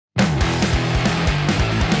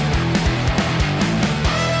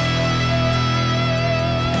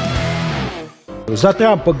За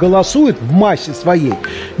Трампа голосуют в массе своей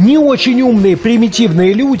не очень умные,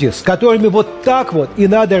 примитивные люди, с которыми вот так вот и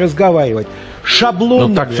надо разговаривать.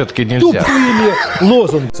 Шаблонными, тупыми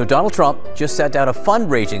лозунгами. So Donald Trump just sent out a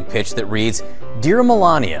fundraising pitch that reads, "Dear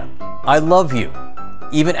Melania, I love you.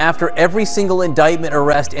 Even after every single indictment,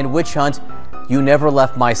 arrest, and witch hunt, you never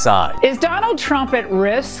left my side." Is Donald Trump at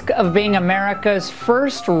risk of being America's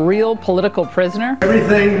first real political prisoner?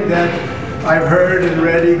 Everything that I've heard and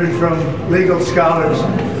read, even from legal scholars,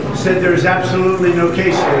 said there's absolutely no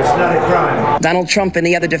case here. It's not a crime. Donald Trump and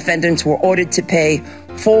the other defendants were ordered to pay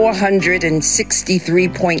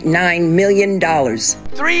 $463.9 million.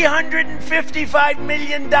 $355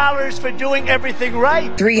 million for doing everything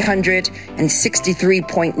right.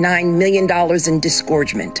 $363.9 million in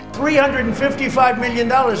disgorgement. $355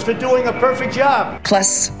 million for doing a perfect job.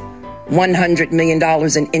 Plus $100 million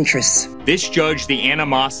in interest. This judge, the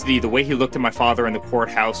animosity, the way he looked at my father in the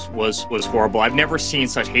courthouse was horrible. I've never seen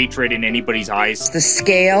such hatred in anybody's eyes. The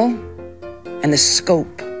scale and the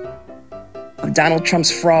scope of Donald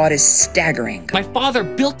Trump's fraud is staggering. My father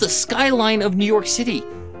built the skyline of New York City.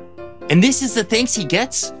 And this is the thanks he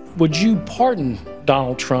gets? Would you pardon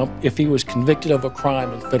Donald Trump if he was convicted of a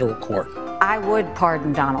crime in federal court? I would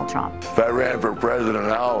pardon Donald Trump. If I ran for president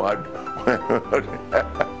now,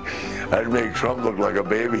 I'd make Trump look like a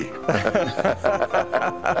baby.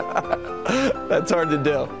 That's hard to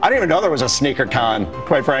do. I didn't even know there was a sneaker con,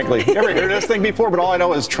 quite frankly. You ever heard of this thing before? But all I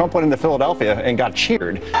know is Trump went into Philadelphia and got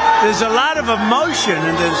cheered. There's a lot of emotion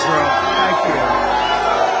in this room. Thank you.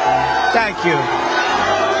 Thank you.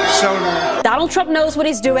 So nice. Donald Trump knows what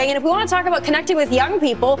he's doing, and if we want to talk about connecting with young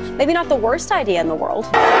people, maybe not the worst idea in the world.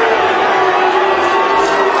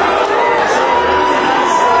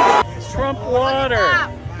 Trump water.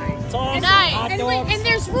 It's awesome. And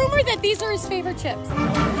there's rumor that these are his favorite chips.